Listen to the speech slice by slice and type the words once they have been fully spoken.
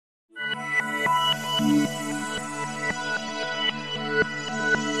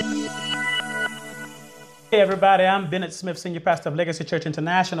Hey everybody, I'm Bennett Smith, Senior Pastor of Legacy Church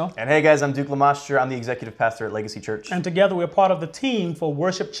International. And hey guys, I'm Duke Lamastre. I'm the Executive Pastor at Legacy Church. And together we're part of the team for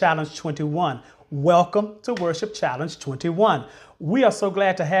Worship Challenge 21. Welcome to Worship Challenge 21. We are so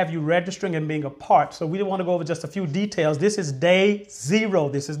glad to have you registering and being a part. So we want to go over just a few details. This is day 0.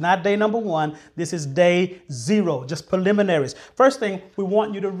 This is not day number 1. This is day 0, just preliminaries. First thing, we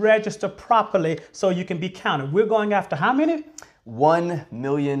want you to register properly so you can be counted. We're going after how many? 1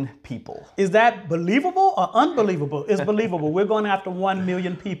 million people. Is that believable or unbelievable? It's believable. We're going after 1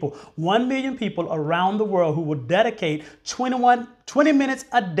 million people. 1 million people around the world who will dedicate 20 minutes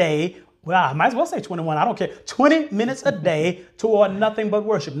a day. Well, I might as well say 21. I don't care. 20 minutes a day toward nothing but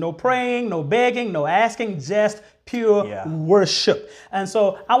worship. No praying, no begging, no asking, just pure worship. And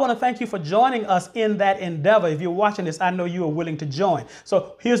so I want to thank you for joining us in that endeavor. If you're watching this, I know you are willing to join.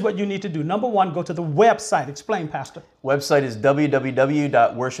 So here's what you need to do. Number 1, go to the website. Explain, Pastor. Website is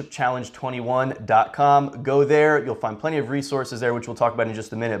www.worshipchallenge21.com. Go there. You'll find plenty of resources there, which we'll talk about in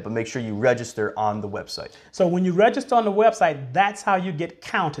just a minute, but make sure you register on the website. So when you register on the website, that's how you get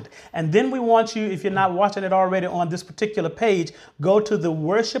counted. And then we want you, if you're not watching it already on this particular page, go to the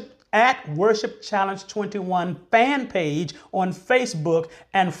Worship Challenge 21 fan page on Facebook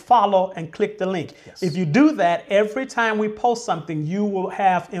and follow and click the link. Yes. If you do that, every time we post something, you will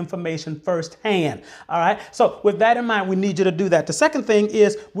have information firsthand. All right. So with that in mind, we need you to do that. The second thing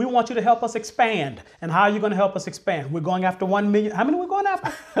is we want you to help us expand. And how are you going to help us expand? We're going after 1 million. How many are we going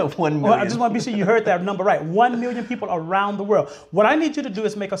after? 1 million. Well, I just want to be sure you heard that number right. 1 million people around the world. What I need you to do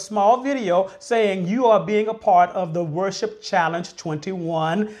is make a small video saying you are being a part of the Worship Challenge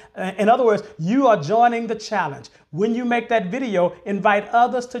 21. In other words, you are joining the challenge. When you make that video, invite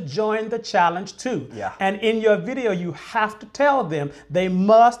others to join the challenge too. Yeah. And in your video, you have to tell them they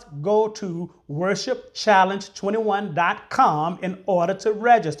must go to worshipchallenge21.com in order to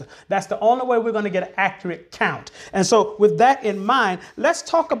register. That's the only way we're going to get an accurate count. And so with that in mind, let's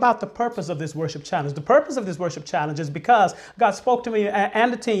talk about the purpose of this worship challenge. The purpose of this worship challenge is because God spoke to me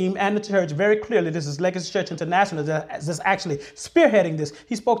and the team and the church very clearly. This is Legacy Church International that's actually spearheading this.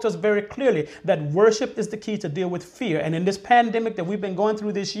 He spoke to us very clearly that worship is the key to deal with fear. And in this pandemic that we've been going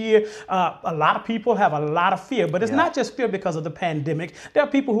through this year, a lot of people have a lot of fear, but it's not just fear because of the pandemic. There are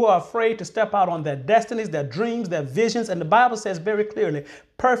people who are afraid to step out on their destinies, their dreams, their visions. And the Bible says very clearly,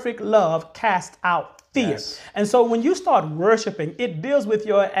 perfect love casts out fear. Yes. And so when you start worshiping, it deals with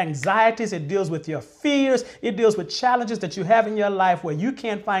your anxieties, it deals with your fears, it deals with challenges that you have in your life where you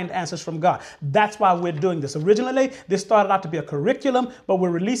can't find answers from God. That's why we're doing this. Originally, this started out to be a curriculum, but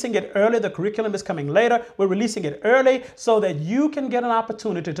we're releasing it early. The curriculum is coming later. We're releasing it early so that you can get an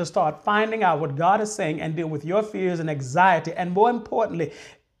opportunity to start finding out what God is saying and deal with your fears and anxiety. And more importantly,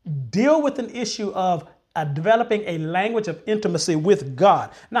 deal with an issue of developing a language of intimacy with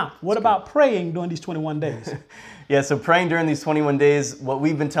God. Now, what about praying during these 21 days? Yeah, so praying during these 21 days, what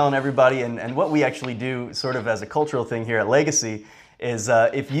we've been telling everybody and what we actually do sort of as a cultural thing here at Legacy is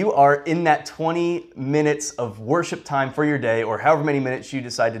if you are in that 20 minutes of worship time for your day or however many minutes you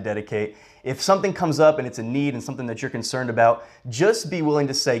decide to dedicate, if something comes up and it's a need and something that you're concerned about, just be willing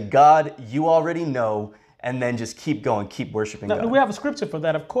to say, God, you already know, and then just keep going, keep worshiping God. Now, we have a scripture for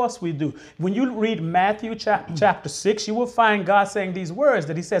that. Of course we do. When you read Matthew chapter 6, you will find God saying these words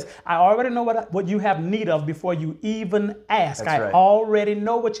that he says, I already know what you have need of before you even ask. That's I right. already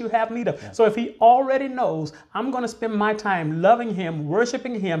know what you have need of. Yeah. So if he already knows, I'm going to spend my time loving him,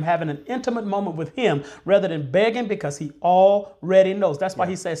 worshiping him, having an intimate moment with him rather than begging because he already knows. That's why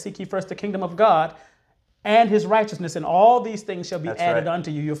he says, seek ye first the kingdom of God and his righteousness, and all these things shall be added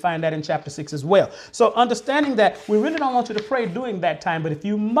unto you. You'll find that in chapter 6 as well. So understanding that, we really don't want you to pray during that time, but if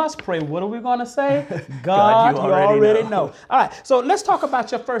you must pray, what are we going to say? God, you already know. All right, so let's talk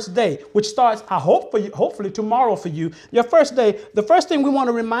about your first day, which starts, I hope for you, hopefully tomorrow for you. Your first day, the first thing we want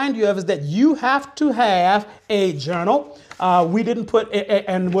to remind you of is that you have to have a journal. We didn't put,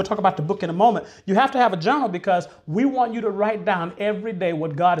 and we'll talk about the book in a moment. You have to have a journal because we want you to write down every day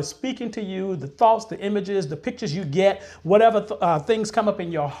what God is speaking to you, the thoughts, the images, the pictures you get, whatever things come up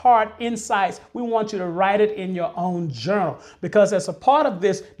in your heart, insights. We want you to write it in your own journal because as a part of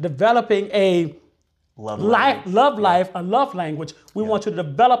this, developing a love language, we want you to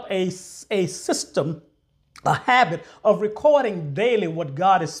develop a system, a habit of recording daily what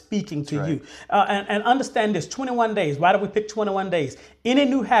God is speaking to you. And understand this, 21 days. Why do we pick 21 days? Any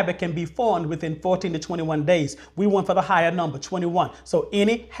new habit can be formed within 14 to 21 days. We went for the higher number, 21. So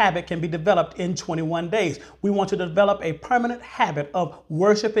any habit can be developed in 21 days. We want you to develop a permanent habit of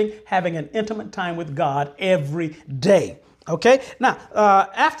worshiping, having an intimate time with God every day. Okay, now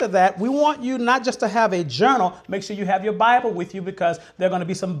after that, we want you not just to have a journal, make sure you have your Bible with you because there are going to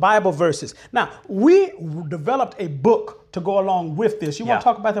be some Bible verses. Now, we developed a book to go along with this. You want to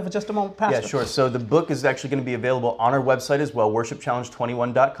talk about that for just a moment, Pastor? Yeah, sure. So the book is actually going to be available on our website as well,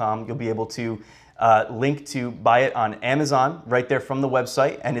 worshipchallenge21.com. You'll be able to link to buy it on Amazon right there from the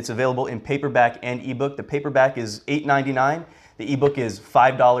website, and it's available in paperback and ebook. The paperback is $8.99. The ebook is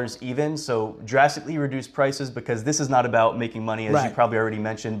 $5 even, so drastically reduced prices because this is not about making money, as you probably already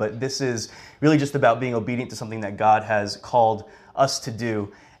mentioned, but this is really just about being obedient to something that God has called us to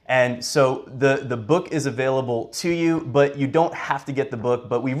do. And so the book is available to you, but you don't have to get the book.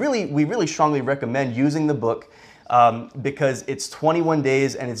 But we really strongly recommend using the book because it's 21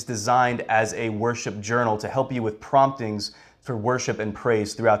 days and it's designed as a worship journal to help you with promptings for worship and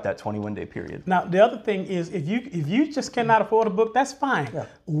praise throughout that 21-day period. Now, the other thing is, if you just cannot afford a book, that's fine. Yeah.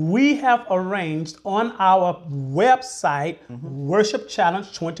 We have arranged on our website,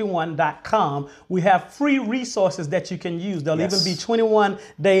 worshipchallenge21.com, we have free resources that you can use. There'll even be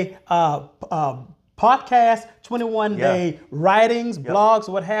 21-day podcasts, 21-day writings, blogs,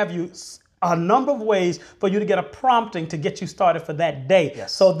 what have you. A number of ways for you to get a prompting to get you started for that day.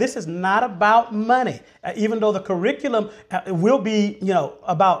 Yes. So this is not about money, even though the curriculum will be,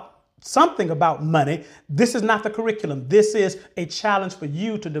 about something about money. This is not the curriculum. This is a challenge for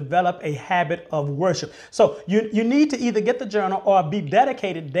you to develop a habit of worship. So you need to either get the journal or be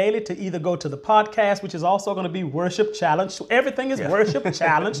dedicated daily to either go to the podcast, which is also going to be Worship Challenge. So everything is Worship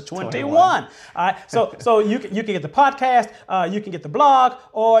Challenge 21. All right. So you can get the podcast, you can get the blog,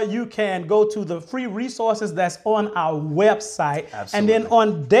 or you can go to the free resources that's on our website. Absolutely. And then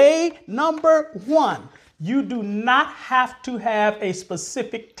on day number 1, you do not have to have a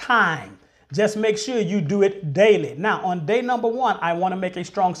specific time. Just make sure you do it daily. Now, on day number 1, I want to make a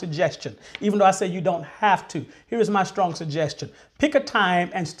strong suggestion. Even though I say you don't have to, here's my strong suggestion. Pick a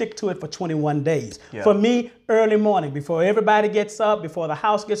time and stick to it for 21 days. Yeah. For me, early morning, before everybody gets up, before the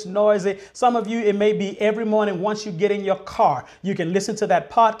house gets noisy. Some of you, it may be every morning once you get in your car. You can listen to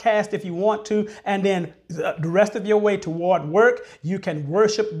that podcast if you want to, and then the rest of your way toward work, you can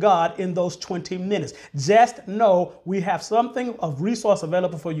worship God in those 20 minutes. Just know we have something of resource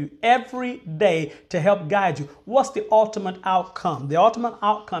available for you every day to help guide you. What's the ultimate outcome? The ultimate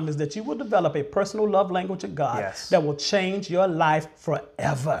outcome is that you will develop a personal love language of God that will change your life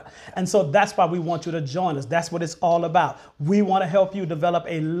forever. And so that's why we want you to join us. That's what it's all about. We want to help you develop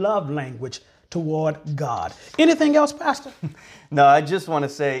a love language toward God. Anything else, Pastor? No, I just want to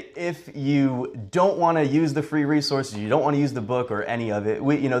say, if you don't want to use the free resources, you don't want to use the book or any of it,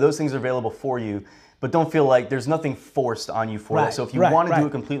 those things are available for you. But don't feel like there's nothing forced on you for it. So if you want to do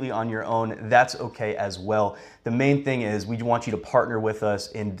it completely on your own, that's okay as well. The main thing is we want you to partner with us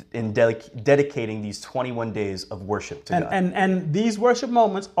in dedicating these 21 days of worship to God. And these worship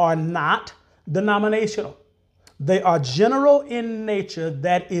moments are not denominational. They are general in nature.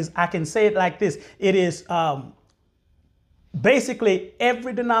 That is, I can say it like this. It is basically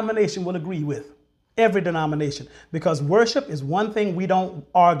every denomination will agree with. Every denomination, because worship is one thing we don't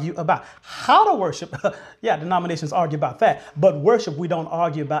argue about. How to worship, denominations argue about that, but worship we don't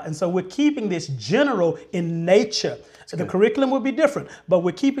argue about. And so we're keeping this general in nature. So the curriculum will be different, but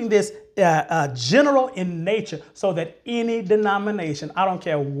we're keeping this general in nature so that any denomination, I don't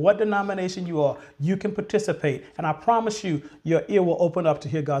care what denomination you are, you can participate. And I promise you, your ear will open up to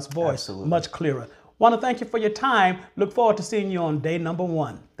hear God's voice much clearer. Want to thank you for your time. Look forward to seeing you on day number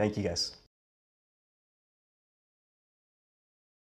 1. Thank you, guys.